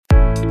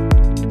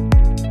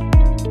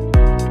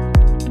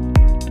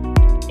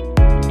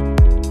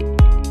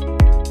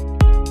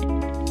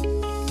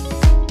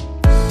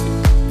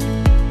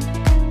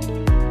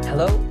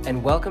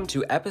Welcome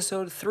to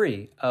episode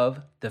 3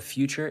 of The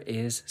Future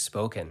is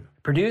Spoken,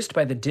 produced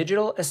by the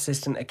Digital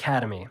Assistant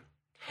Academy.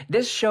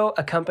 This show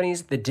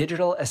accompanies the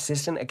Digital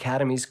Assistant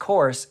Academy's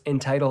course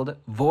entitled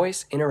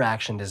Voice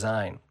Interaction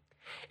Design.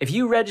 If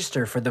you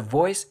register for the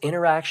Voice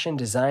Interaction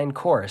Design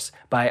course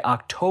by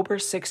October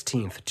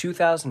 16th,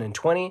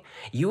 2020,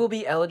 you will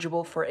be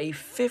eligible for a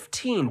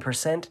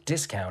 15%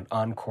 discount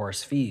on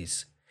course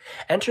fees.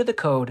 Enter the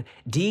code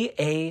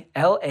DALAUNCH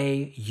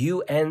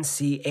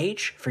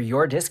for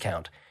your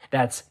discount.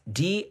 That's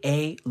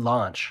DA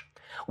Launch.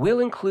 We'll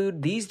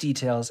include these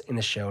details in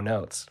the show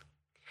notes.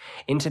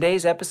 In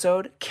today's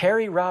episode,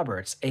 Carrie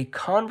Roberts, a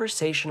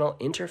conversational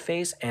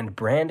interface and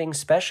branding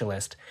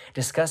specialist,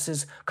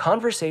 discusses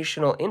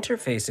conversational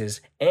interfaces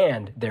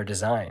and their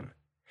design.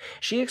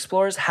 She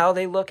explores how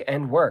they look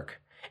and work,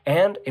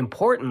 and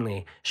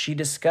importantly, she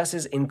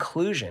discusses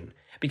inclusion,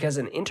 because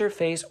an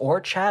interface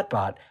or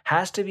chatbot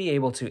has to be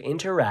able to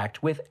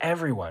interact with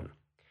everyone.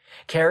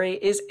 Carrie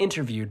is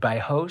interviewed by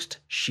host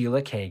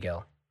Sheila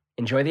Cagill.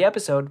 Enjoy the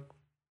episode.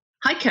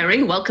 Hi,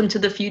 Carrie. Welcome to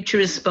The Future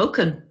is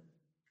Spoken.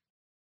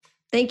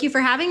 Thank you for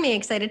having me.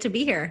 Excited to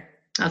be here.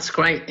 That's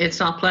great.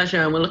 It's our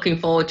pleasure, and we're looking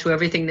forward to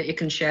everything that you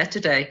can share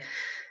today.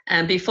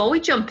 And before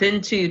we jump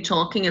into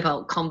talking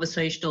about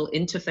conversational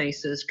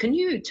interfaces, can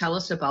you tell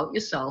us about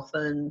yourself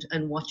and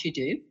what you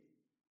do?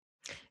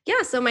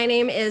 Yeah, so my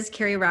name is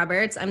Carrie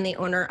Roberts. I'm the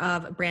owner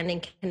of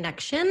Branding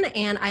Connection,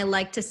 and I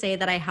like to say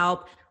that I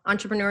help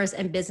entrepreneurs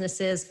and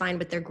businesses find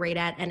what they're great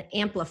at and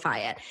amplify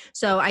it.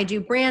 So I do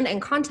brand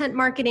and content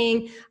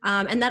marketing,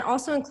 and that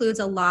also includes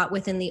a lot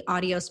within the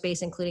audio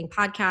space, including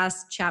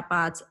podcasts,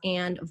 chatbots,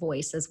 and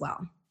voice as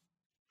well.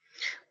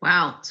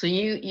 Wow. So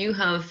you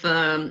have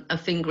a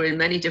finger in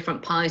many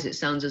different pies, it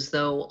sounds as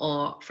though,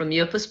 or from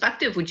your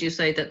perspective, would you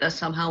say that they're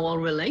somehow all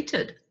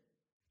related?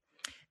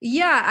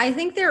 Yeah, I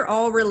think they're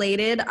all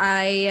related.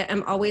 I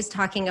am always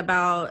talking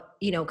about,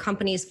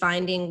 companies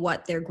finding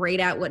what they're great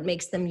at, what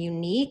makes them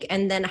unique,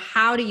 and then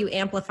how do you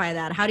amplify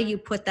that? How do you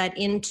put that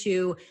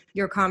into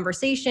your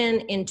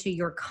conversation, into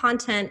your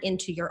content,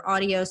 into your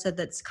audio, so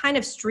that's kind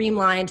of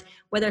streamlined,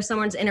 whether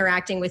someone's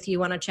interacting with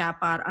you on a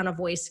chatbot, on a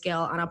voice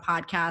skill, on a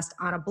podcast,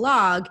 on a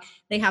blog,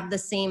 they have the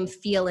same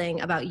feeling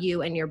about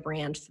you and your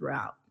brand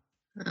throughout.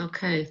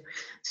 Okay.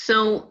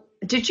 So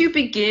did you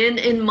begin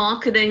in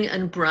marketing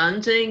and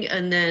branding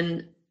and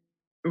then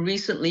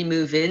recently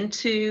move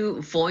into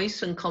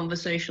voice and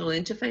conversational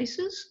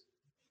interfaces?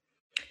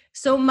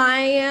 So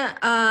my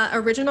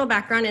original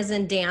background is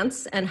in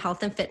dance and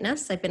health and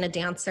fitness. I've been a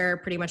dancer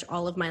pretty much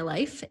all of my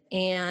life,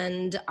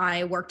 and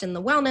I worked in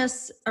the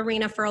wellness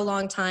arena for a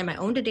long time. I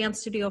owned a dance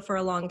studio for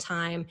a long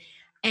time.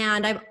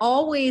 And I've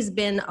always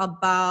been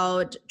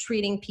about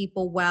treating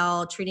people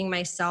well, treating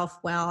myself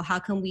well. How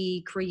can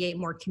we create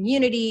more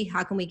community?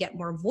 How can we get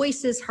more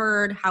voices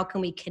heard? How can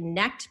we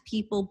connect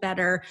people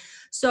better?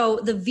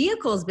 So the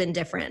vehicle's been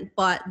different,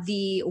 but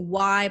the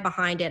why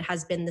behind it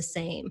has been the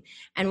same.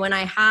 And when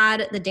I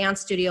had the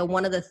dance studio,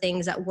 one of the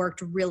things that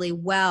worked really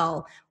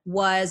well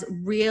was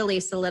really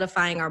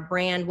solidifying our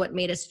brand, what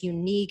made us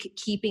unique,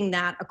 keeping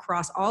that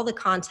across all the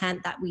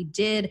content that we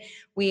did.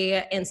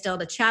 We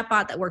instilled a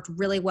chatbot that worked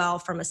really well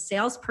from a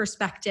sales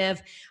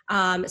perspective,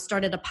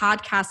 started a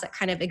podcast that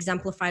kind of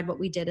exemplified what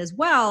we did as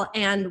well.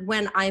 And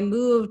when I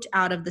moved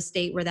out of the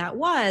state where that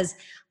was,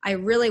 I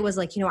really was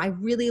like, I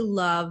really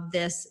love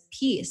this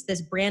piece,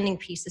 this branding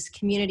piece, this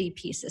community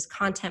piece, this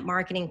content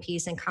marketing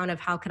piece, and kind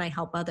of how can I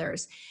help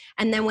others?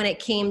 And then when it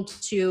came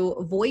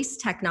to voice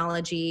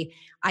technology,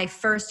 I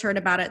first heard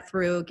about it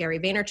through Gary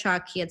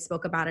Vaynerchuk. He had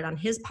spoke about it on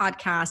his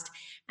podcast.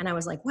 And I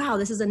was like, wow,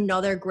 this is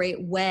another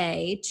great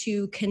way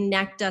to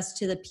connect us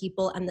to the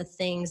people and the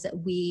things that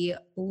we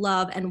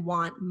love and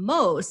want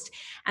most.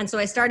 And so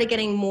I started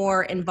getting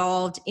more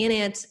involved in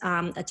it,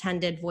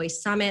 attended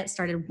Voice Summit,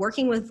 started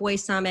working with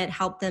Voice Summit,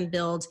 helped them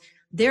build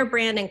their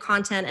brand and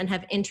content, and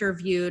have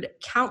interviewed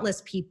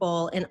countless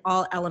people in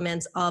all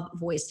elements of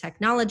voice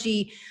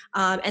technology.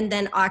 And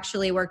then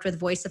actually worked with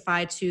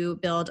Voicify to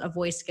build a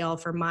voice skill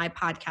for my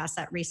podcast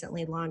that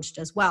recently launched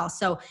as well.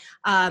 So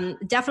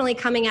definitely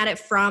coming at it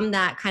from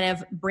that kind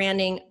of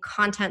branding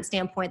content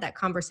standpoint, that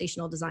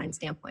conversational design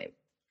standpoint.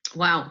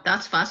 Wow,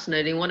 that's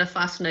fascinating. What a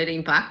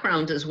fascinating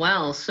background as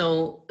well.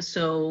 So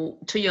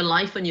to your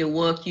life and your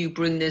work, you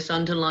bring this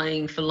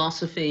underlying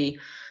philosophy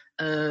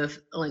of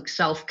like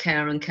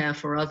self-care and care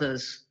for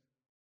others.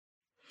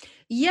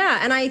 Yeah,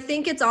 and I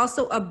think it's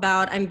also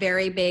about, I'm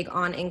very big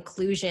on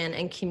inclusion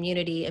and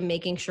community and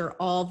making sure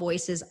all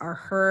voices are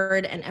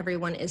heard and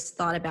everyone is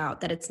thought about,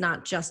 that it's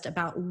not just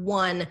about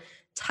one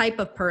type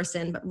of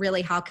person, but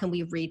really how can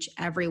we reach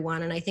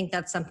everyone? And I think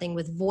that's something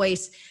with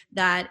voice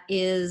that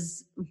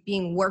is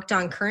being worked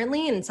on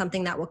currently, and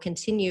something that will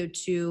continue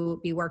to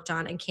be worked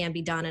on and can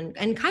be done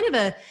in kind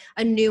of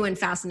a new and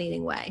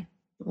fascinating way.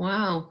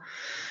 Wow.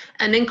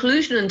 And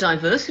inclusion and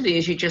diversity,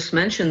 as you just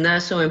mentioned, they're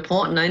so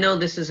important. I know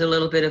this is a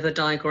little bit of a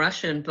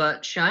digression,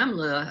 but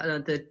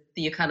Shyamla,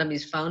 the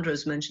Academy's founder,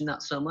 has mentioned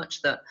that so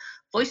much, that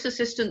voice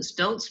assistants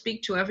don't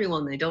speak to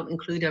everyone. They don't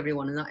include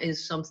everyone. And that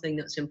is something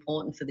that's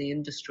important for the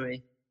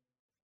industry.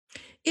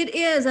 It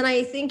is. And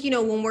I think,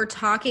 when we're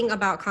talking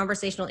about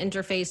conversational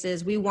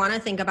interfaces, we want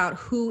to think about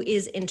who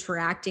is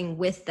interacting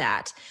with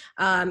that.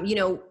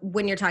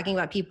 When you're talking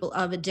about people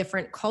of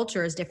different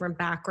cultures, different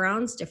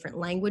backgrounds, different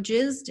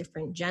languages,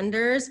 different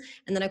genders,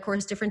 and then, of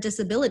course, different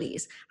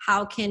disabilities.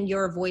 How can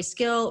your voice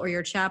skill or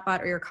your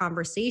chatbot or your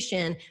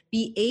conversation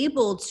be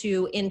able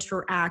to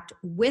interact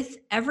with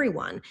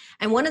everyone?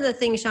 And one of the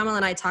things Shamala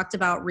and I talked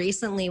about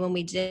recently when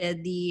we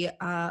did the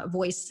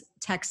Voice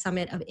Tech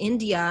Summit of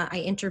India, I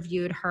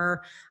interviewed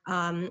her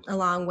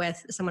along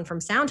with someone from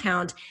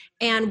SoundHound.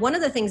 And one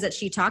of the things that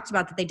she talked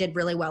about that they did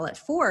really well at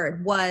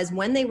Ford was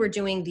when they were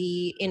doing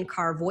the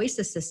in-car voice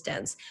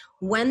assistants,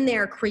 when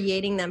they're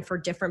creating them for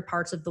different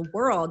parts of the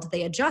world,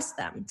 they adjust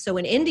them. So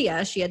in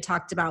India, she had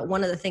talked about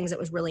one of the things that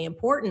was really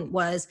important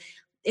was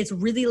it's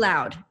really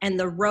loud and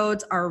the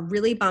roads are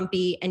really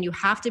bumpy, and you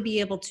have to be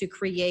able to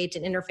create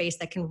an interface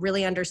that can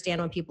really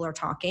understand when people are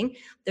talking.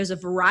 There's a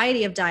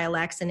variety of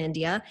dialects in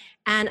India.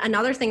 And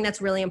another thing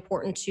that's really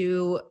important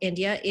to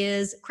India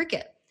is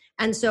cricket.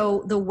 And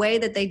so the way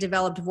that they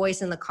developed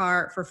voice in the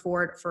car for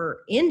Ford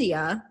for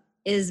India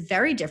is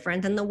very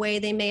different than the way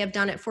they may have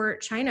done it for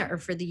China or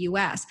for the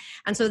US.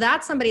 And so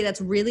that's somebody that's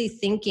really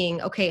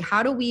thinking, okay,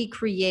 how do we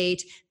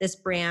create this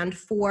brand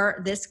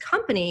for this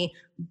company,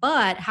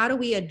 but how do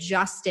we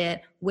adjust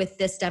it with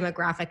this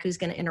demographic who's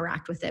going to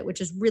interact with it, which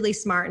is really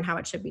smart and how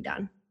it should be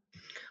done.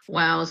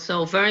 Wow,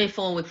 so very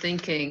forward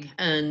thinking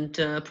and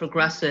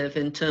progressive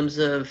in terms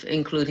of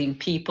including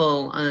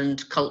people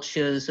and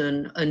cultures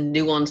and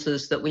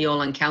nuances that we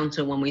all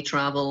encounter when we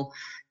travel,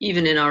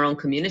 even in our own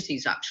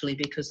communities, actually,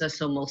 because they're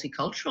so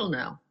multicultural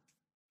now.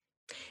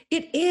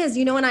 It is,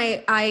 and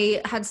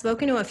I had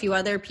spoken to a few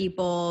other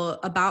people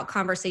about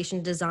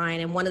conversation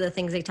design. And one of the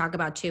things they talk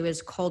about too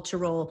is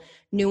cultural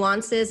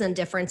nuances and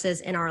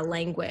differences in our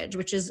language,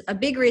 which is a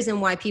big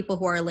reason why people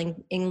who are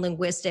in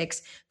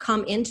linguistics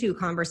come into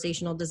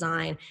conversational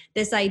design.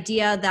 This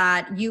idea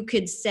that you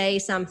could say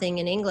something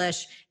in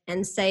English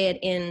and say it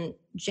in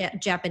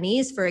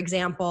Japanese, for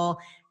example,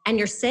 and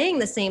you're saying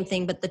the same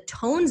thing, but the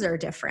tones are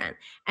different.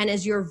 And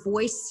as your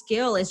voice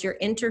skill, as your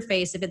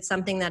interface, if it's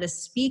something that is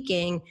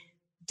speaking,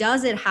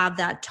 does it have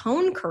that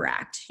tone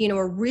correct?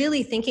 We're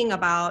really thinking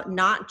about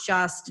not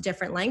just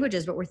different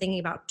languages, but we're thinking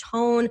about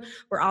tone.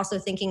 We're also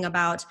thinking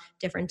about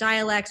different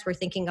dialects. We're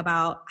thinking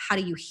about how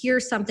do you hear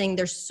something?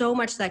 There's so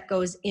much that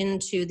goes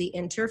into the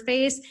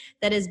interface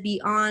that is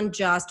beyond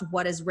just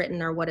what is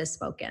written or what is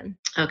spoken.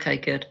 Okay,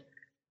 good.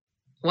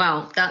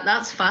 Wow,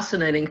 that's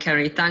fascinating,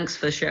 Kerry. Thanks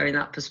for sharing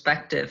that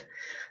perspective.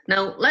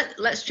 Now,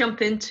 let's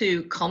jump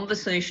into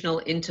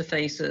conversational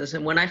interfaces.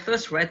 And when I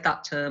first read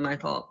that term, I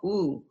thought,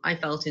 ooh, I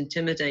felt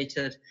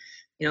intimidated.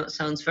 It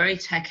sounds very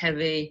tech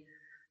heavy.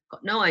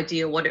 Got no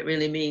idea what it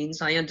really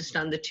means. I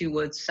understand the two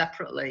words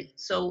separately.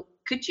 So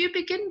could you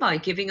begin by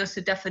giving us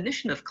a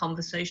definition of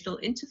conversational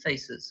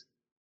interfaces?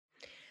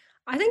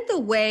 I think the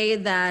way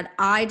that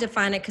I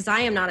define it, because I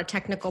am not a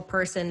technical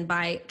person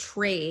by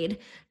trade,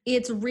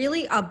 it's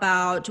really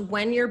about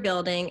when you're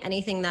building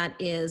anything that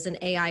is an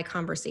AI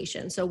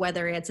conversation. So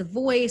whether it's a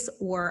voice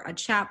or a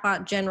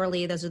chatbot,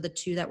 generally, those are the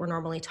two that we're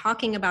normally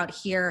talking about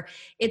here.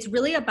 It's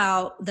really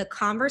about the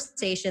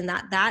conversation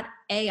that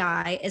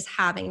AI is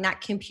having,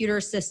 that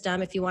computer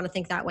system, if you want to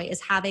think that way,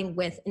 is having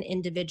with an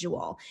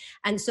individual.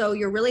 And so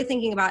you're really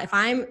thinking about if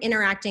I'm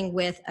interacting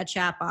with a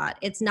chatbot,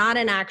 it's not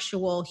an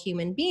actual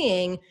human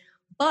being,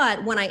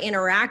 but when I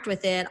interact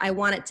with it, I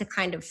want it to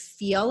kind of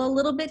feel a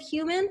little bit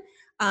human.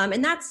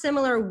 And that's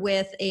similar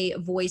with a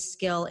voice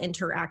skill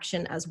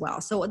interaction as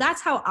well. So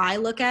that's how I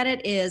look at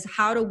it, is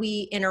how do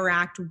we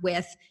interact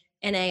with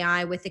an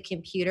AI, with a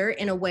computer,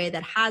 in a way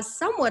that has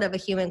somewhat of a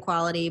human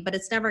quality, but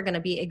it's never going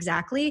to be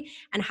exactly.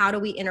 And how do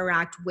we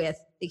interact with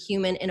the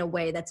human in a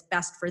way that's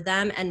best for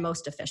them and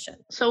most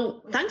efficient?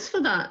 So thanks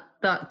for that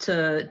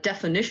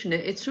definition.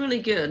 It's really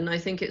good. And I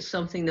think it's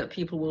something that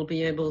people will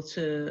be able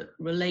to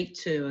relate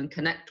to and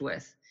connect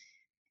with.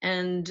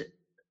 And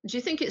do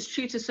you think it's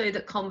true to say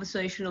that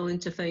conversational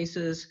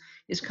interfaces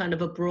is kind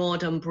of a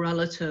broad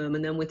umbrella term,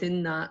 and then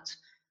within that,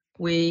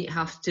 we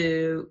have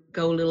to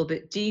go a little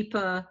bit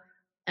deeper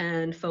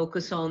and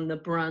focus on the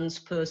brand's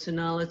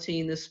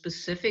personality and the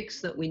specifics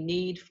that we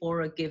need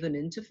for a given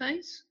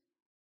interface?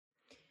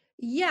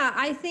 Yeah,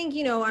 I think,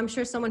 I'm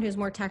sure someone who's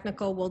more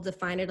technical will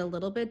define it a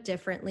little bit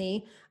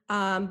differently.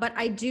 But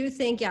I do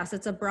think, yes,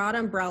 it's a broad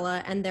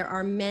umbrella, and there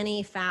are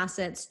many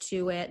facets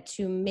to it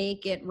to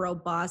make it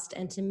robust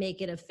and to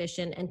make it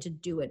efficient and to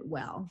do it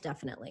well,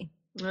 definitely.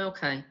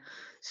 Okay.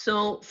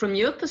 So from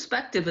your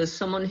perspective as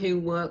someone who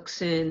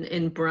works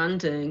in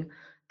branding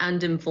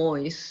and in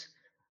voice,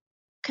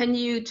 can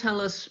you tell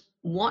us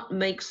what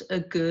makes a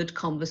good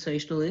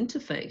conversational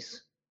interface?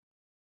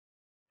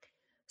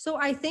 So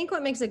I think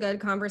what makes a good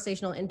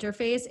conversational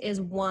interface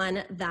is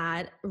one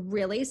that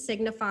really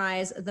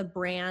signifies the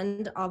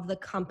brand of the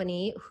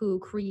company who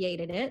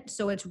created it.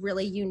 So it's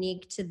really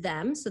unique to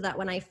them, so that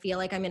when I feel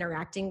like I'm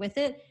interacting with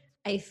it,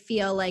 I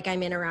feel like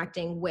I'm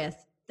interacting with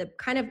the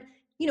kind of,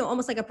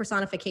 almost like a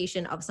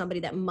personification of somebody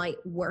that might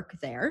work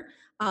there.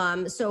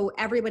 So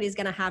everybody's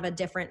going to have a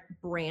different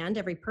brand.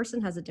 Every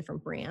person has a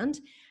different brand.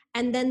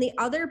 And then the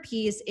other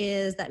piece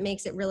is that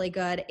makes it really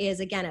good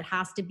is, again, it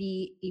has to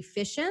be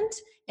efficient.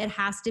 It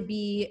has to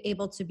be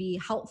able to be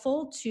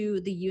helpful to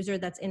the user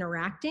that's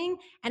interacting,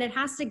 and it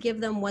has to give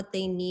them what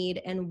they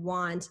need and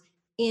want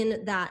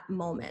in that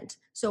moment.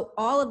 So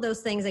all of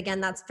those things,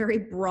 again, that's very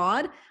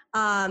broad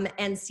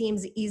and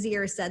seems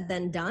easier said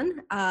than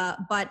done.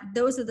 But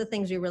those are the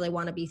things we really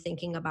want to be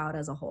thinking about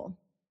as a whole.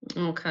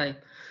 Okay.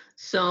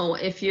 So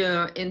if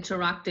you're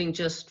interacting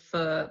just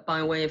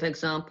by way of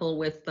example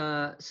with,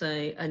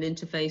 say, an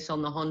interface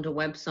on the Honda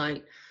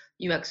website,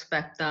 you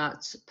expect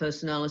that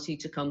personality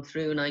to come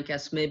through. And I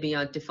guess maybe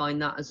I'd define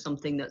that as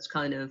something that's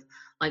kind of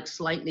like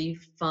slightly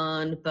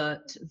fun,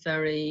 but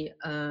very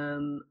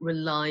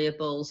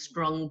reliable,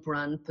 strong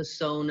brand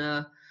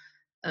persona,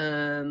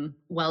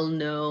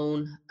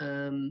 well-known,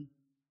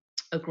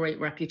 a great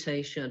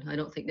reputation. I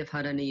don't think they've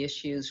had any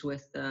issues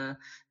with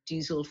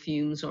diesel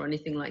fumes or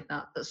anything like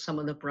that some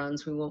of the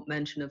brands we won't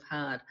mention have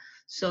had.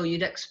 So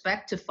you'd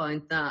expect to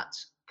find that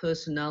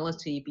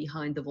personality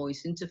behind the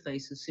voice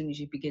interface as soon as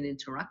you begin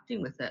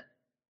interacting with it.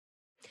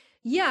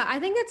 Yeah, I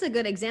think that's a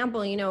good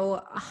example.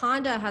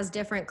 Honda has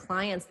different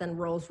clients than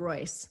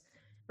Rolls-Royce,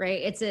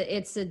 right?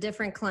 It's a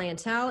different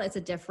clientele.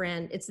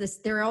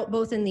 They're all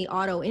both in the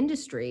auto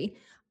industry.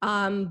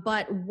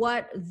 But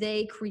what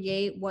they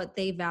create, what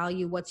they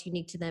value, what's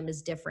unique to them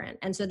is different.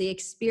 And so the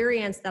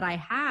experience that I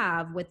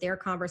have with their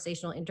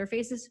conversational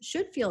interfaces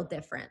should feel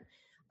different.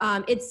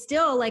 It's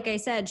still, like I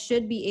said,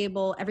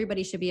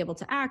 everybody should be able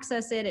to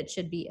access it. It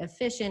should be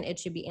efficient. It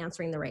should be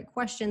answering the right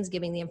questions,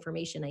 giving the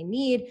information I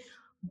need,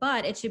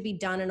 but it should be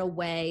done in a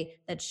way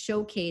that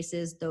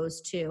showcases those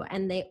two.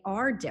 And they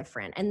are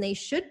different and they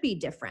should be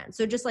different.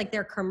 So just like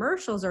their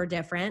commercials are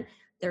different,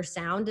 their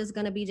sound is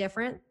going to be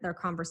different. Their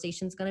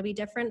conversation is going to be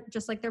different,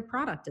 just like their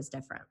product is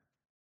different.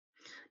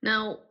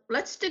 Now,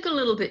 let's dig a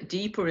little bit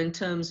deeper in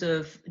terms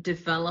of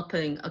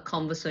developing a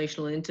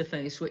conversational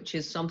interface, which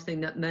is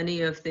something that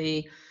many of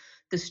the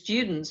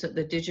students at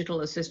the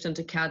Digital Assistant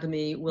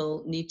Academy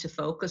will need to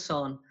focus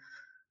on.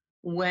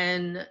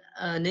 When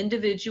an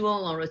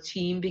individual or a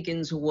team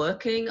begins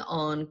working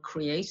on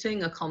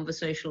creating a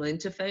conversational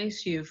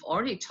interface, you've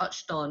already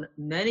touched on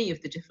many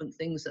of the different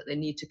things that they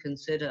need to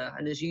consider.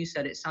 And as you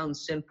said, it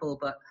sounds simple,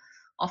 but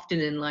often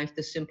in life,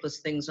 the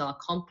simplest things are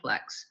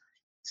complex.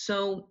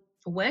 So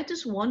where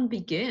does one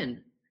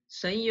begin?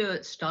 Say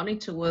you're starting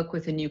to work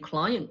with a new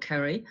client,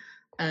 Kerry,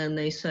 and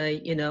they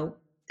say,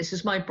 this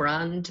is my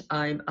brand.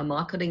 I'm a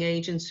marketing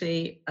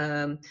agency.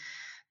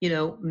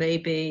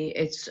 Maybe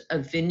it's a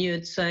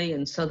vineyard, say,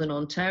 in Southern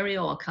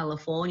Ontario or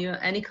California,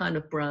 any kind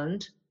of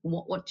brand.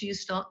 What do you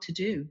start to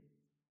do?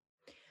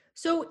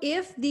 So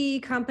if the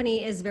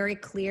company is very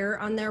clear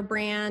on their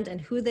brand and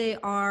who they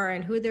are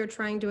and who they're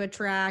trying to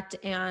attract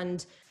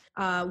and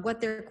what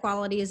their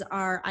qualities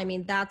are,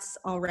 that's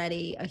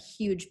already a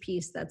huge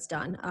piece that's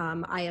done.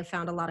 I have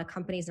found a lot of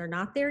companies are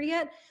not there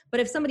yet, but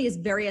if somebody is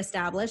very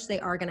established,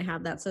 they are going to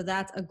have that. So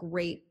that's a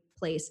great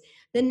place.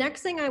 The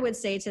next thing I would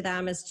say to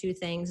them is two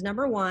things.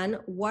 Number one,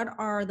 what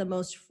are the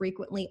most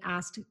frequently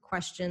asked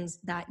questions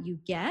that you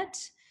get?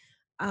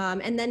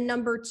 And then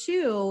number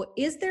two,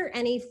 is there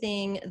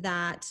anything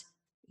that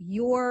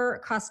your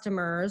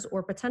customers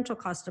or potential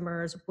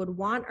customers would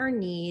want or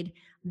need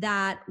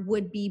that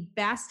would be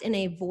best in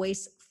a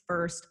voice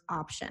first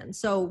option?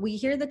 So we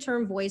hear the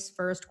term voice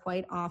first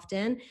quite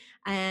often,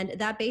 and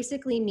that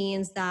basically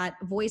means that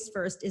voice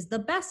first is the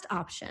best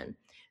option.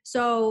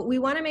 So we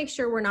want to make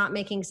sure we're not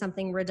making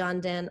something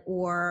redundant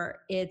or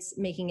it's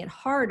making it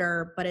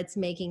harder, but it's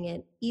making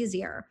it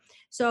easier.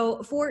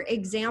 So for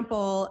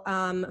example,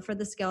 for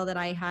the skill that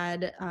I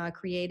had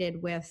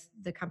created with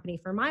the company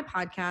for my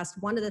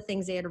podcast, one of the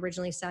things they had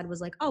originally said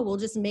was like, oh, we'll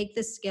just make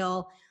this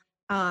skill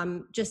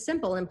just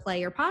simple and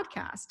play your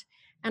podcast.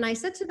 And I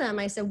said to them,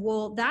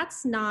 well,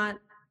 that's not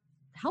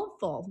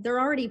helpful. They're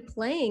already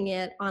playing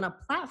it on a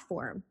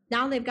platform.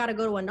 Now they've got to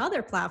go to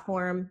another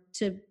platform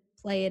to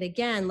play it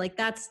again. Like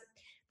that's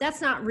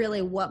not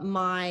really what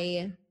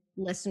my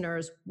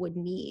listeners would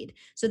need.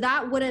 So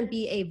that wouldn't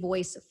be a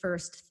voice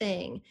first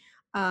thing.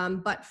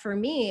 But for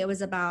me, it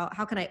was about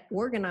how can I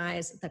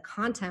organize the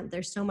content?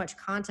 There's so much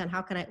content.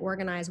 How can I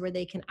organize where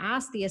they can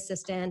ask the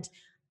assistant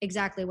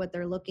exactly what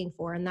they're looking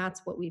for? And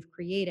that's what we've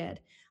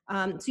created.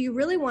 So you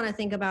really want to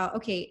think about,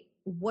 okay,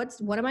 what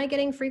am I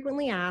getting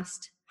frequently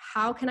asked?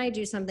 How can I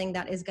do something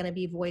that is going to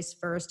be voice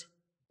first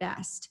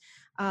best?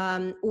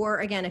 Or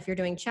again, if you're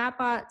doing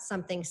chatbot,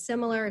 something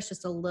similar. It's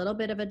just a little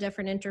bit of a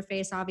different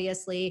interface,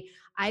 obviously.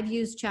 I've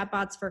used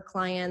chatbots for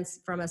clients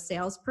from a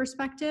sales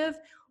perspective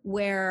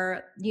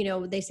where,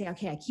 they say,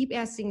 okay, I keep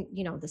asking,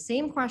 the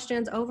same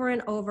questions over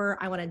and over.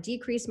 I want to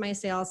decrease my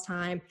sales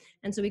time.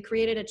 And so we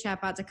created a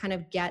chatbot to kind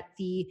of get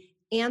the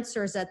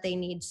answers that they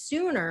need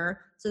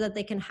sooner so that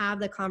they can have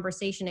the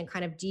conversation and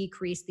kind of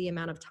decrease the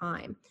amount of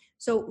time.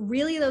 So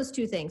really those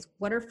two things,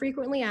 what are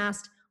frequently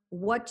asked?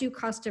 what do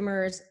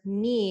customers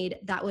need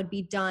that would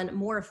be done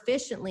more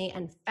efficiently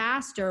and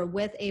faster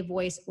with a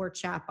voice or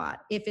chatbot?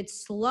 If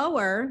it's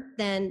slower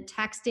than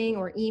texting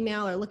or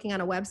email or looking on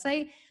a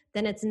website,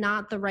 then it's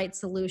not the right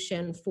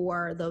solution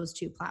for those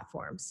two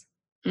platforms.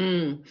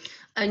 Mm.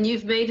 And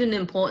you've made an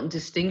important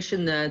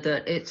distinction there,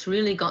 that it's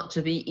really got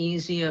to be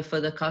easier for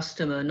the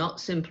customer,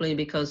 not simply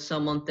because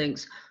someone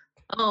thinks,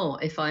 oh,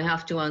 if I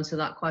have to answer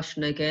that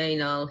question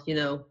again, I'll,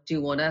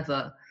 do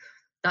whatever.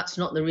 That's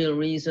not the real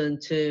reason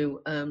to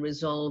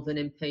resolve an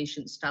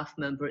impatient staff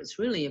member. It's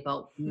really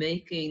about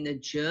making the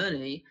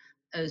journey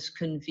as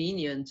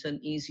convenient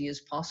and easy as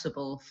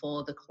possible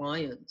for the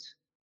client.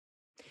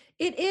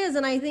 It is.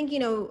 And I think,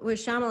 with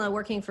Shamala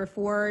working for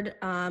Ford,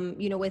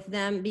 with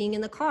them being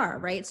in the car,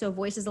 right? So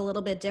voice is a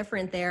little bit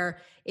different there.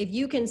 If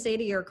you can say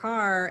to your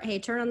car, hey,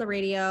 turn on the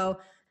radio,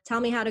 tell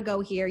me how to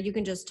go here, you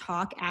can just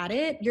talk at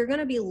it, you're going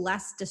to be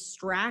less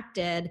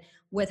distracted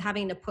with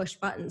having to push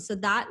buttons. So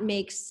that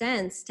makes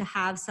sense to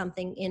have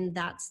something in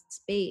that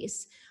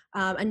space.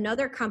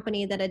 Another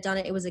company that had done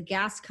it, it was a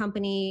gas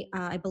company,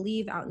 I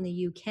believe out in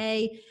the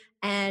UK.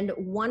 And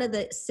one of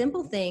the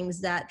simple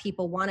things that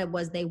people wanted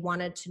was they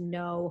wanted to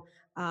know,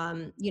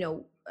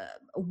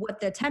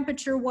 what the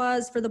temperature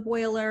was for the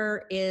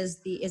boiler.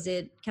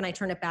 Can I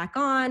turn it back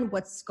on?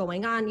 What's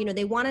going on?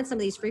 They wanted some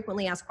of these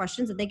frequently asked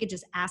questions that they could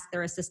just ask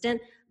their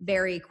assistant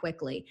very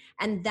quickly.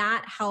 And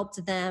that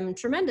helped them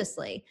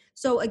tremendously.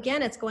 So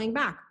again, it's going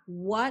back.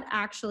 What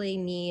actually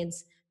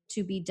needs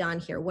to be done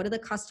here? What do the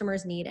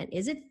customers need? And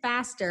is it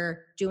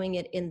faster doing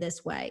it in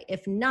this way?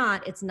 If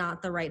not, it's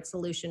not the right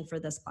solution for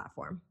this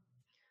platform.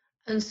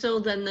 And so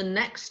then the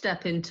next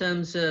step in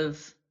terms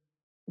of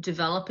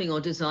developing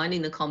or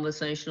designing the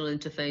conversational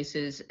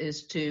interfaces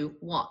is to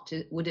what?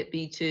 Would it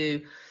be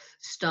to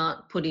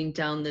start putting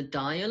down the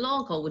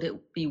dialogue, or would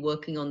it be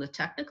working on the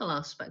technical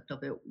aspect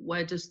of it?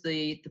 Where does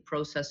the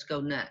process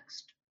go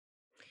next?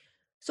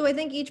 So I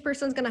think each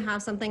person's going to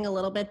have something a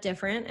little bit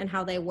different in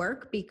how they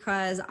work,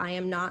 because I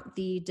am not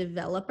the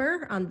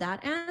developer on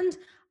that end.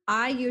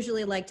 I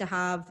usually like to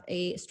have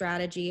a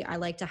strategy. I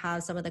like to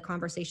have some of the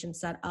conversations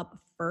set up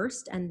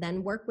first and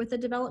then work with the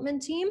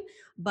development team.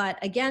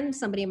 But again,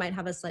 somebody might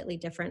have a slightly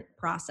different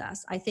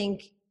process. I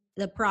think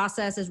the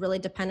process is really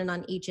dependent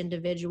on each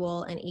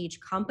individual and each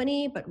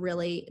company, but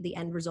really the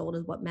end result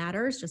is what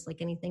matters, just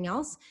like anything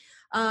else.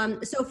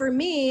 So for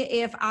me,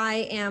 if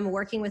I am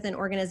working with an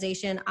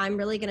organization, I'm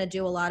really going to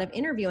do a lot of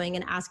interviewing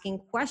and asking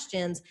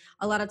questions.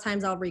 A lot of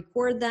times I'll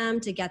record them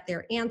to get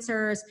their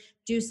answers,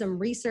 do some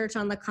research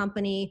on the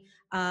company.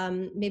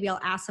 Maybe I'll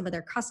ask some of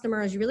their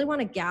customers. You really want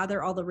to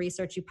gather all the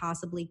research you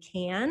possibly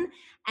can.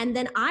 And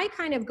then I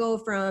kind of go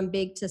from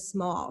big to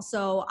small.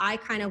 So I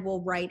kind of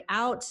will write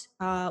out,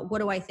 what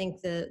do I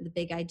think the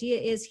big idea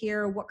is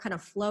here? What kind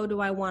of flow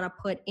do I want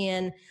to put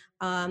in?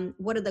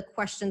 What are the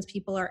questions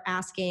people are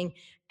asking?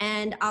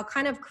 And I'll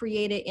kind of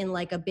create it in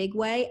like a big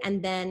way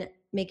and then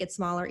make it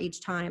smaller each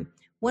time.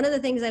 One of the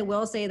things I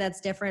will say that's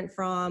different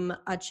from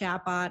a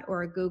chatbot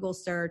or a Google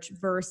search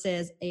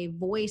versus a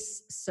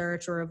voice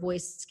search or a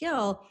voice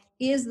skill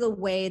is the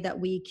way that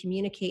we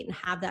communicate and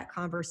have that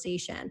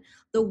conversation.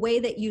 The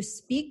way that you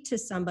speak to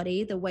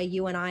somebody, the way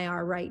you and I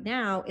are right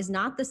now, is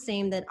not the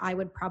same that I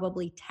would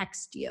probably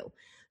text you.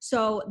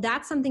 So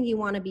that's something you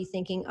want to be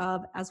thinking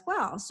of as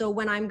well. So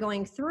when I'm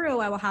going through,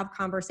 I will have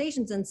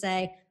conversations and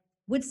say,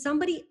 would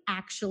somebody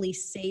actually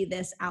say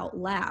this out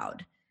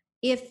loud?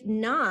 If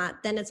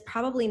not, then it's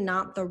probably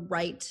not the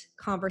right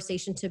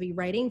conversation to be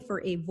writing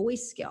for a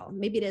voice skill.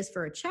 Maybe it is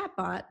for a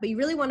chatbot, but you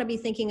really want to be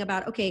thinking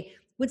about, okay,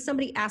 would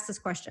somebody ask this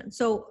question?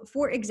 So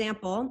for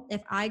example,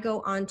 if I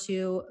go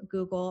onto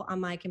Google on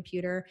my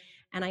computer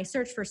and I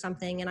search for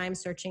something and I'm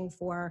searching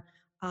for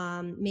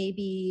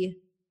maybe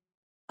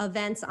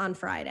events on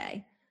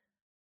Friday,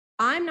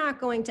 I'm not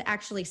going to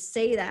actually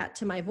say that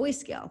to my voice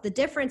skill. The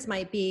difference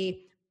might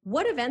be,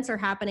 what events are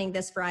happening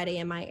this Friday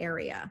in my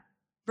area?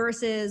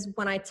 Versus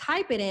when I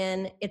type it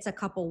in, it's a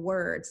couple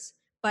words.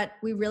 But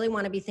we really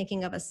want to be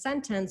thinking of a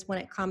sentence when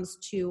it comes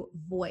to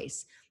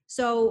voice.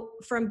 So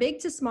from big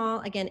to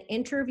small, again,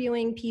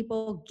 interviewing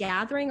people,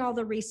 gathering all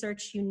the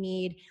research you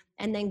need,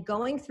 and then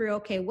going through,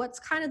 okay, what's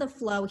kind of the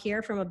flow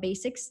here from a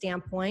basic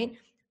standpoint,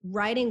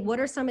 writing what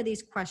are some of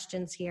these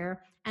questions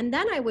here. And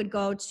then I would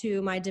go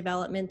to my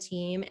development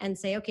team and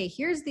say, okay,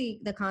 here's the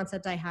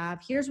concept I have,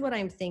 here's what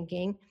I'm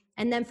thinking.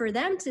 And then for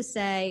them to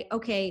say,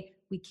 okay,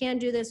 we can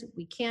do this,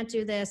 we can't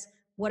do this.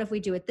 What if we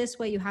do it this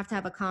way? You have to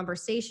have a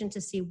conversation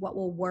to see what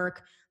will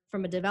work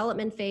from a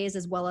development phase,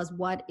 as well as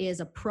what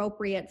is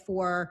appropriate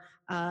for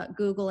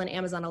Google and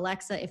Amazon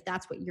Alexa, if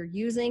that's what you're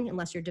using,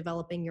 unless you're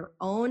developing your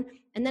own.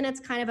 And then it's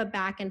kind of a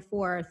back and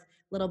forth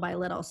little by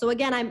little. So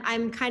again,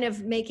 I'm kind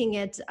of making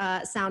it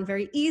sound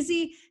very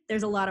easy.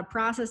 There's a lot of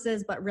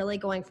processes, but really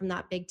going from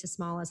that big to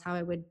small is how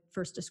I would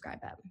first describe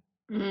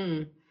it.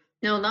 Mm.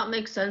 No, that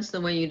makes sense the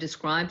way you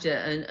described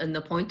it, and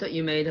the point that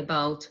you made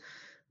about,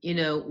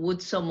 would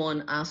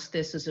someone ask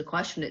this as a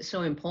question? It's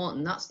so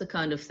important. That's the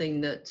kind of thing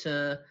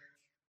that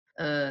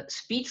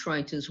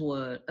speechwriters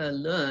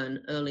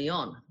learn early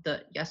on,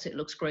 that yes, it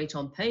looks great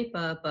on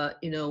paper, but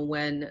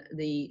when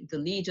the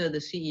leader, the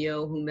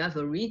CEO,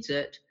 whomever reads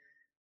it,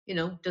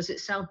 does it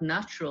sound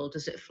natural?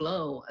 Does it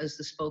flow as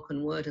the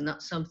spoken word? And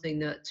that's something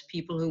that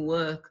people who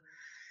work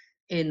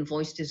in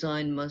voice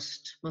design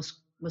must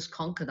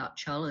conquer, that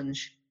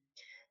challenge.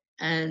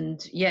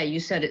 And yeah, you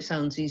said it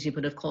sounds easy,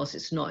 but of course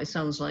it's not. It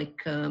sounds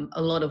like a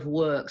lot of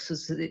work. So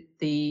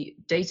the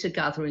data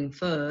gathering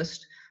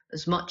first,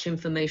 as much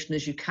information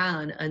as you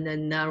can, and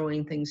then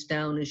narrowing things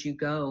down as you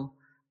go,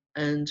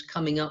 and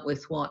coming up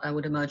with what I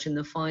would imagine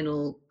the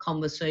final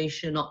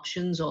conversation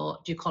options, or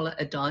do you call it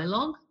a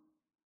dialogue?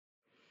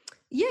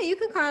 Yeah, you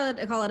can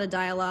call it a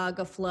dialogue,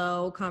 a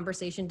flow,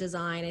 conversation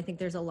design. I think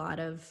there's a lot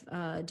of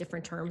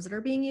different terms that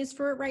are being used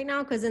for it right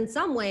now, because in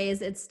some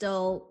ways it's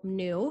still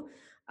new.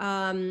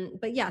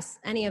 But yes,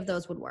 any of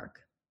those would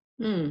work.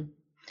 Hmm.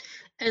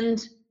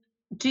 And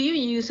do you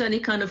use any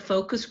kind of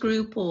focus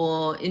group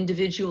or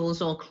individuals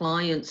or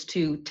clients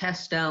to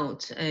test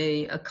out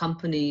a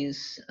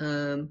company's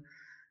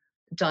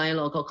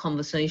dialogue or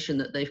conversation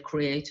that they've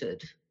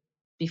created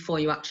before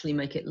you actually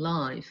make it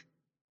live?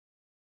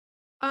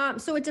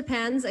 So it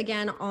depends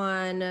again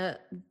on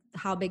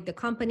how big the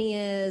company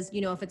is.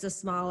 If it's a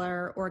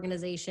smaller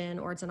organization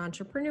or it's an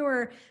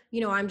entrepreneur,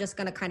 I'm just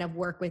going to kind of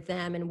work with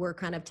them and we're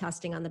kind of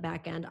testing on the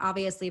back end.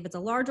 Obviously, if it's a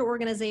larger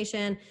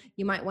organization,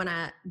 you might want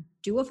to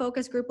do a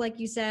focus group, like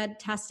you said,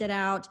 test it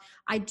out.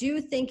 I do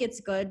think it's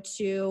good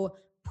to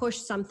push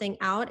something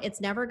out. It's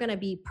never going to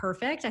be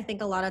perfect. I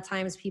think a lot of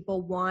times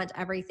people want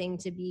everything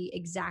to be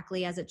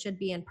exactly as it should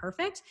be and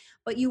perfect,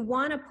 but you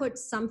want to put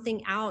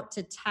something out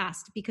to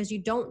test, because you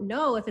don't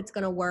know if it's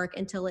going to work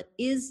until it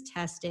is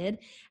tested,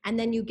 and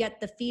then you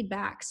get the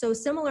feedback. So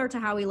similar to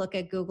how we look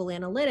at Google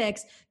Analytics,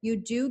 you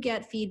do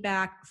get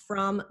feedback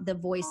from the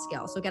voice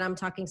scale. So again, I'm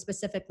talking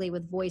specifically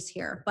with voice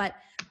here, but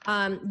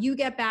you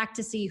get back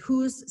to see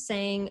who's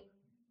saying,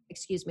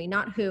 excuse me,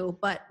 not who,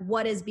 but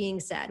what is being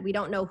said. We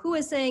don't know who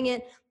is saying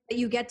it, but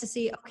you get to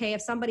see, okay,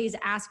 if somebody's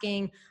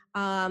asking,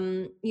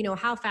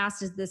 how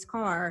fast is this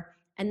car?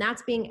 And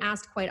that's being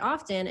asked quite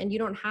often, and you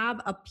don't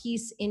have a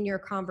piece in your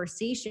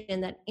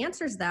conversation that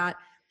answers that,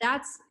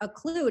 that's a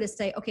clue to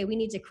say, okay, we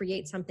need to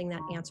create something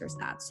that answers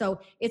that. So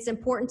it's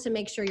important to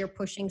make sure you're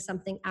pushing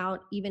something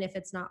out, even if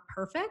it's not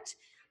perfect.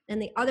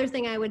 And the other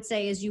thing I would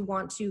say is you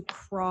want to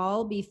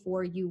crawl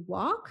before you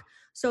walk.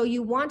 So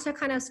you want to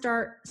kind of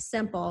start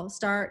simple,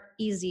 start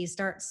easy,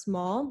 start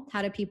small.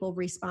 How do people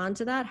respond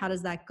to that? How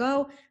does that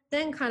go?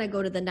 Then kind of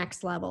go to the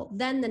next level,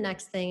 then the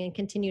next thing, and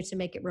continue to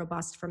make it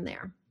robust from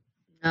there.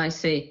 I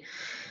see.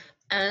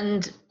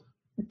 And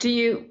do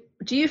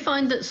you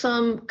find that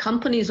some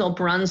companies or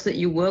brands that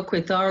you work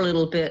with are a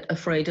little bit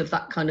afraid of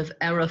that kind of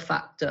error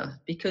factor?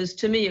 Because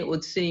to me, it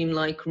would seem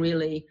like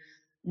really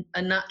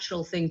a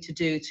natural thing to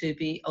do, to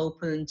be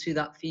open to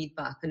that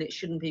feedback, and it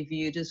shouldn't be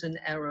viewed as an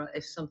error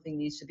if something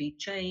needs to be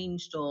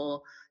changed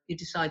or you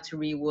decide to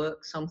rework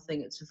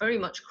something. It's a very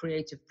much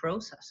creative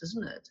process,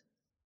 isn't it?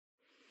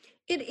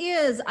 It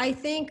is. I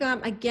think,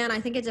 again, I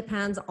think it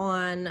depends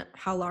on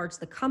how large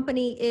the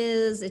company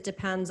is. It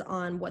depends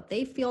on what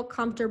they feel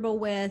comfortable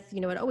with.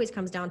 It always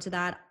comes down to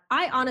that.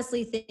 I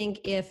honestly think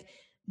if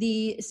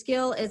the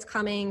skill is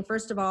coming,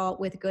 first of all,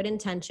 with good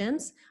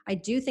intentions, I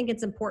do think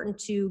it's important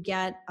to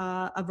get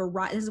a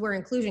variety. This is where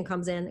inclusion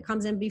comes in. It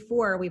comes in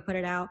before we put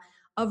it out.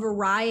 A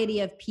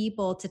variety of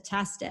people to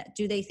test it.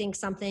 Do they think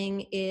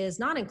something is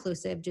not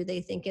inclusive? Do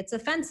they think it's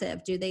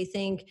offensive? Do they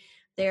think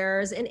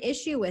there's an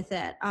issue with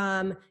it?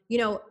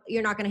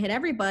 You're not going to hit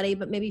everybody,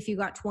 but maybe if you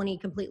got 20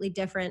 completely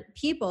different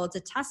people to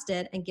test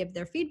it and give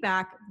their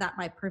feedback, that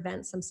might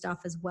prevent some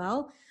stuff as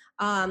well.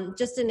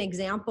 Just an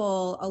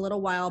example, a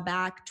little while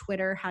back,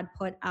 Twitter had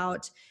put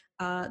out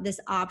this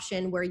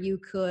option where you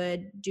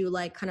could do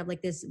kind of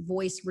like this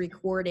voice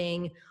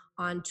recording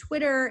on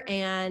Twitter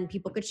and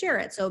people could share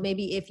it. So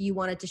maybe if you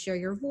wanted to share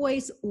your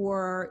voice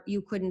or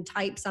you couldn't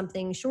type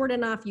something short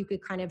enough, you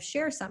could kind of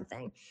share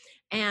something.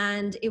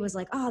 And it was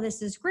like, oh,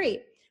 this is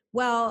great.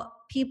 Well,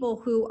 people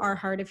who are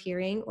hard of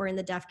hearing or in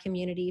the deaf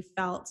community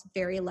felt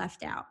very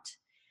left out.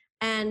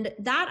 And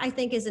that, I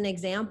think, is an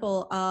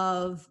example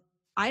of,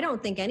 I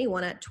don't think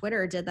anyone at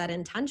Twitter did that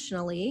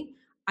intentionally.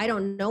 I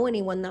don't know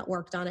anyone that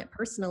worked on it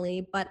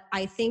personally, but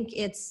I think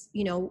it's,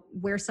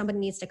 where somebody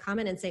needs to come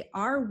in and say,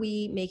 are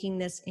we making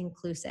this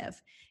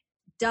inclusive?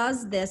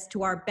 Does this,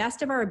 to our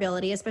best of our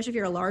ability, especially if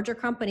you're a larger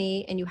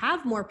company and you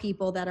have more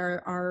people that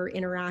are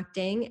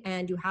interacting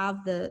and you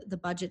have the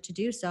budget to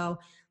do so,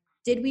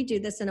 did we do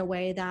this in a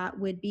way that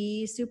would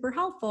be super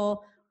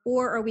helpful,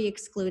 or are we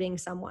excluding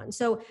someone?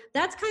 So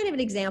that's kind of an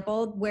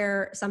example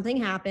where something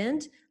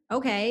happened.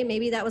 Okay,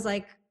 maybe that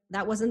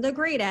wasn't the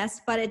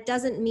greatest, but it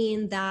doesn't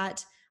mean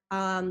that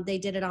they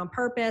did it on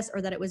purpose or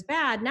that it was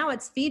bad. Now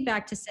it's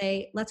feedback to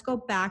say, let's go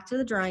back to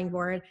the drawing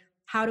board.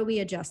 How do we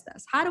adjust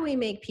this? How do we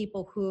make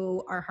people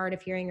who are hard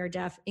of hearing or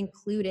deaf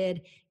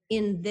included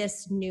in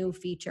this new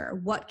feature?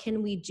 What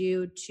can we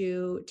do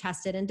to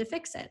test it and to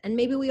fix it? And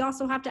maybe we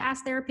also have to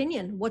ask their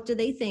opinion. What do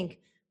they think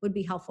would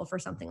be helpful for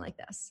something like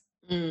this?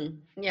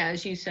 Yeah,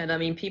 as you said, I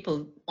mean,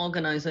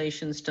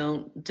 organizations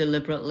don't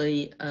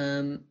deliberately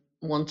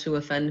want to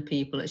offend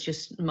people. It's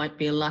just might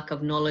be a lack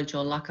of knowledge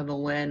or lack of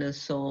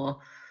awareness, or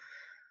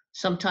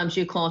sometimes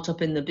you're caught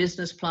up in the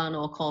business plan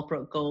or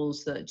corporate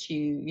goals that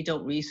you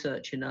don't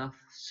research enough.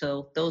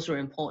 So those are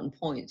important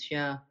points.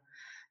 Yeah.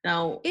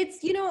 Now, It's,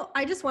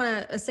 I just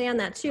want to say on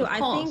that too. of I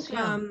course,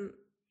 think,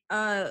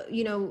 yeah.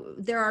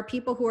 there are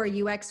people who are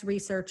UX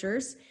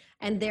researchers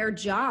and their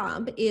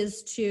job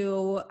is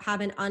to have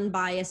an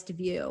unbiased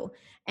view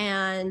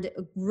and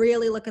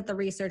really look at the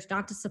research,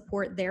 not to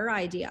support their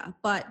idea,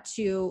 but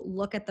to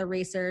look at the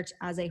research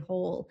as a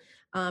whole.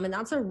 And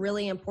that's a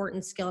really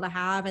important skill to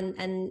have.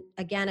 And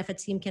again, if a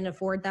team can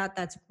afford that,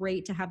 that's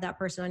great to have that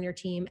person on your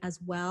team as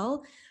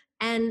well.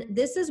 And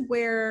this is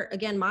where,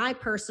 again, my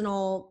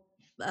personal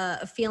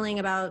feeling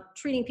about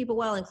treating people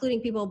well,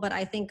 including people, but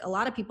I think a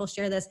lot of people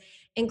share this.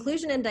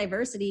 Inclusion and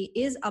diversity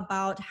is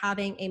about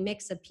having a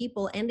mix of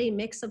people and a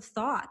mix of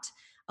thought.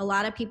 A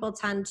lot of people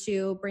tend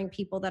to bring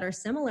people that are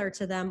similar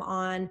to them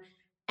on.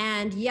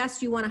 And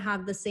yes, you want to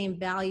have the same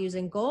values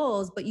and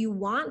goals, but you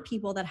want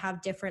people that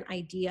have different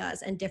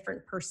ideas and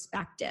different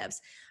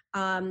perspectives.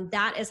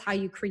 That is how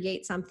you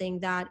create something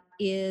that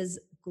is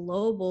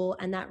global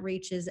and that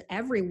reaches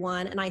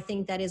everyone. And I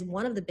think that is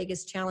one of the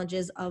biggest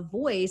challenges of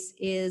voice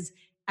is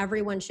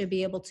everyone should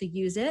be able to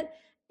use it.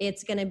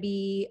 It's going to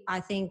be, I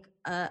think,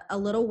 a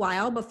little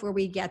while before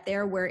we get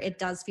there where it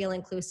does feel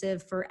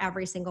inclusive for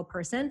every single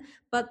person.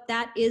 But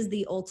that is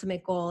the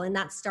ultimate goal. And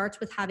that starts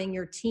with having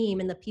your team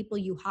and the people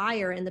you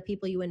hire and the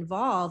people you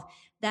involve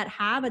that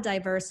have a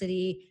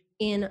diversity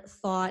in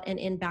thought and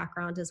in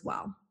background as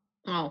well.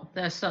 Oh,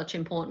 they're such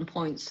important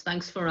points.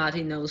 Thanks for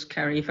adding those,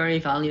 Kerry. Very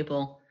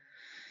valuable.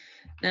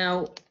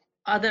 Now,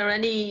 are there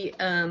any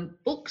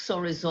books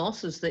or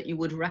resources that you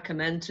would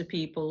recommend to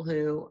people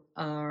who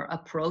are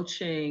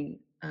approaching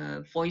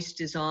voice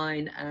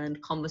design and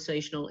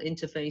conversational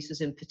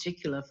interfaces in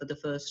particular for the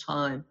first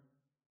time?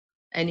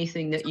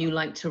 Anything that you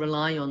like to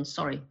rely on,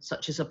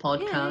 such as a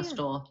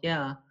podcast or,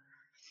 yeah.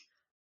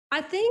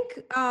 I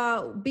think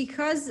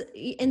because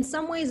in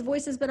some ways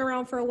voice has been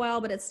around for a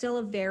while, but it's still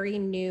a very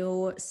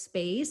new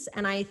space.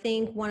 And I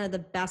think one of the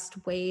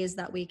best ways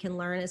that we can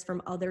learn is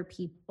from other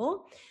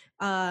people.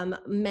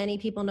 Many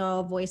people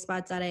know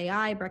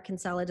voicebot.ai. Brett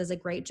Kinsella does a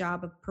great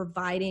job of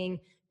providing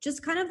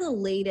just kind of the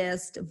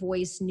latest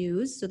voice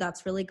news. So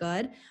that's really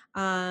good.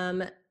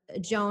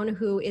 Joan,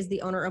 who is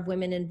the owner of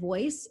Women in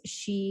Voice,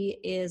 she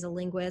is a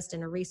linguist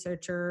and a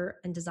researcher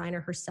and designer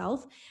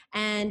herself.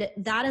 And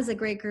that is a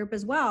great group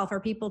as well for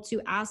people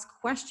to ask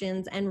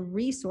questions and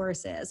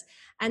resources.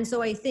 And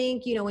so I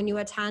think, when you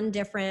attend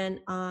different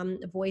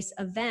voice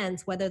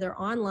events, whether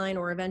they're online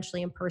or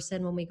eventually in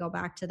person, when we go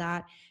back to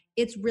that,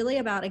 it's really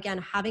about, again,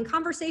 having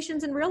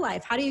conversations in real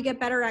life. How do you get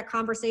better at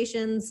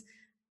conversational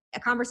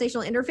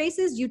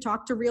interfaces? You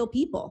talk to real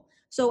people.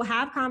 So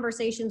have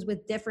conversations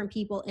with different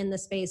people in the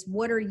space.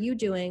 What are you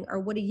doing? Or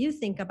what do you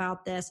think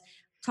about this?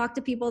 Talk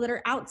to people that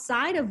are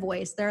outside of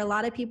voice. There are a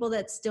lot of people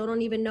that still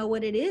don't even know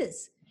what it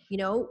is.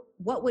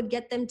 What would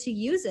get them to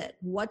use it?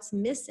 What's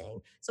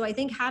missing? So I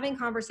think having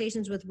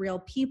conversations with real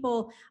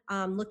people,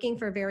 looking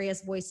for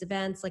various voice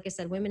events, like I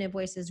said, Women in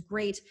Voice is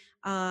great,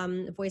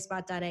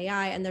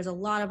 voicebot.ai, and there's a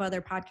lot of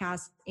other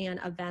podcasts and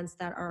events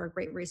that are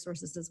great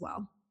resources as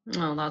well.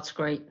 Oh, that's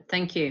great.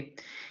 Thank you.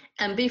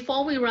 And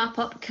before we wrap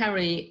up,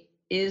 Kerry,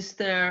 is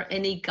there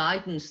any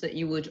guidance that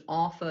you would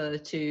offer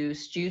to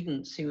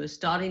students who are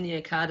starting the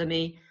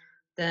academy?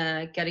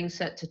 They're getting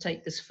set to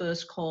take this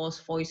first course,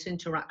 voice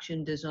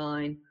interaction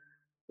design.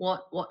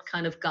 What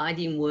kind of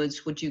guiding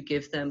words would you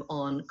give them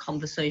on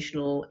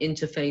conversational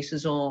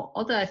interfaces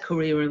or their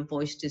career in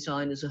voice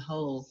design as a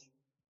whole?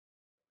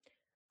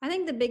 I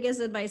think the biggest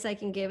advice I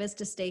can give is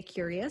to stay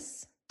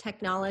curious.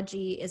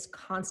 Technology is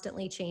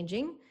constantly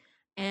changing,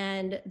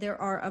 and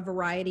there are a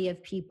variety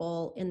of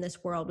people in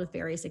this world with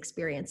various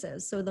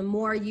experiences. So the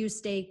more you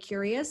stay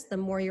curious, the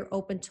more you're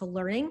open to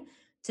learning,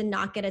 to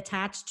not get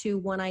attached to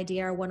one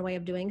idea or one way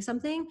of doing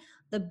something,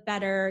 the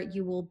better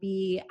you will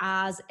be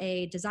as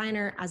a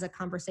designer, as a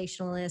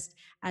conversationalist,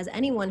 as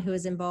anyone who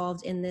is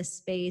involved in this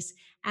space.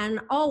 And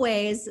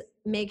always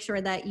make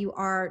sure that you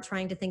are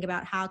trying to think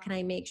about, how can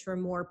I make sure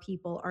more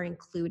people are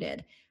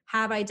included?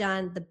 Have I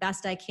done the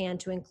best I can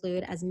to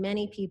include as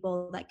many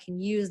people that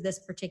can use this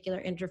particular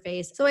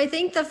interface? So I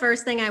think the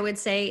first thing I would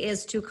say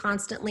is to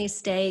constantly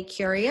stay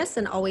curious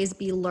and always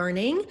be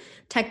learning.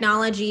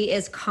 Technology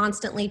is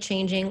constantly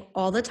changing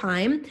all the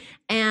time.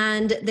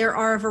 And there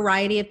are a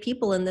variety of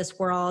people in this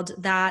world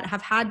that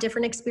have had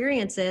different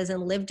experiences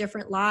and live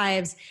different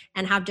lives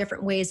and have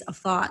different ways of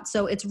thought.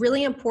 So it's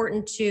really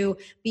important to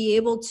be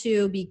able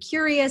to be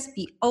curious,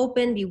 be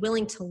open, be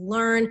willing to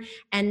learn,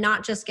 and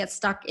not just get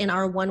stuck in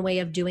our one way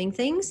of doing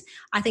things.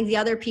 I think the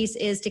other piece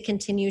is to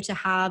continue to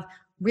have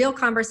real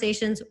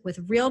conversations with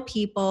real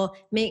people.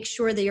 Make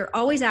sure that you're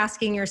always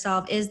asking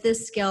yourself, is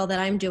this skill that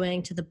I'm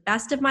doing to the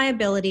best of my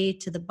ability,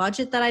 to the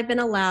budget that I've been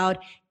allowed,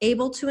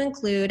 able to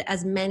include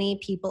as many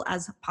people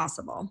as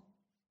possible?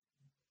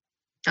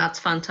 That's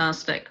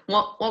fantastic.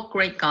 What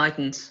great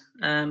guidance.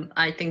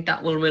 I think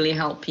that will really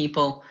help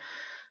people,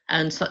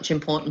 and such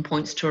important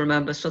points to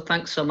remember. So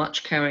thanks so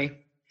much, Kerry.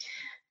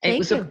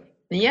 Thank you.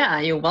 Yeah,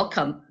 you're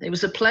welcome. It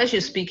was a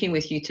pleasure speaking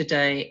with you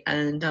today,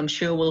 and I'm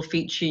sure we'll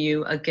feature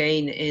you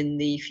again in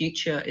the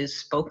Future is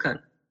Spoken.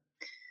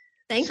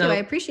 Thank you. I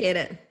appreciate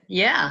it.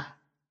 Yeah.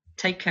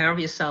 Take care of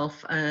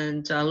yourself,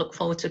 and look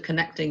forward to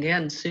connecting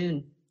again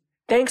soon.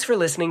 Thanks for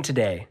listening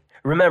today.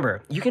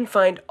 Remember, you can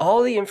find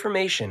all the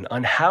information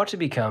on how to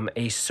become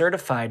a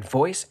certified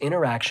voice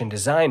interaction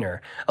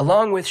designer,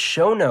 along with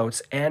show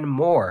notes and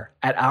more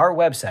at our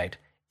website,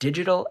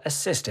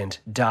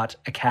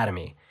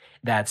 digitalassistant.academy.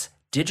 That's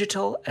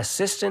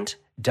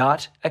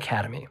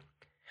digitalassistant.academy.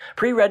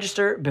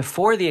 Pre-register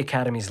before the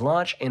Academy's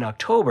launch in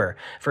October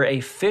for a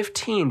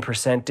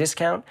 15%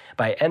 discount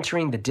by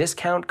entering the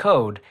discount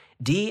code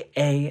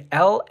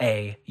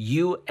DALAUNCH.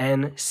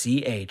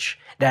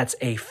 That's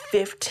a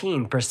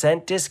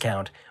 15%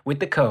 discount with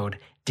the code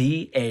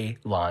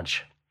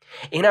DALAUNCH.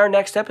 In our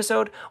next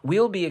episode,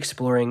 we'll be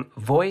exploring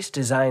voice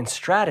design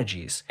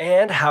strategies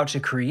and how to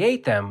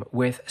create them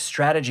with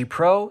Strategy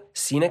Pro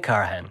Sina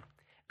Karhan.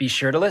 Be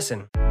sure to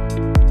listen.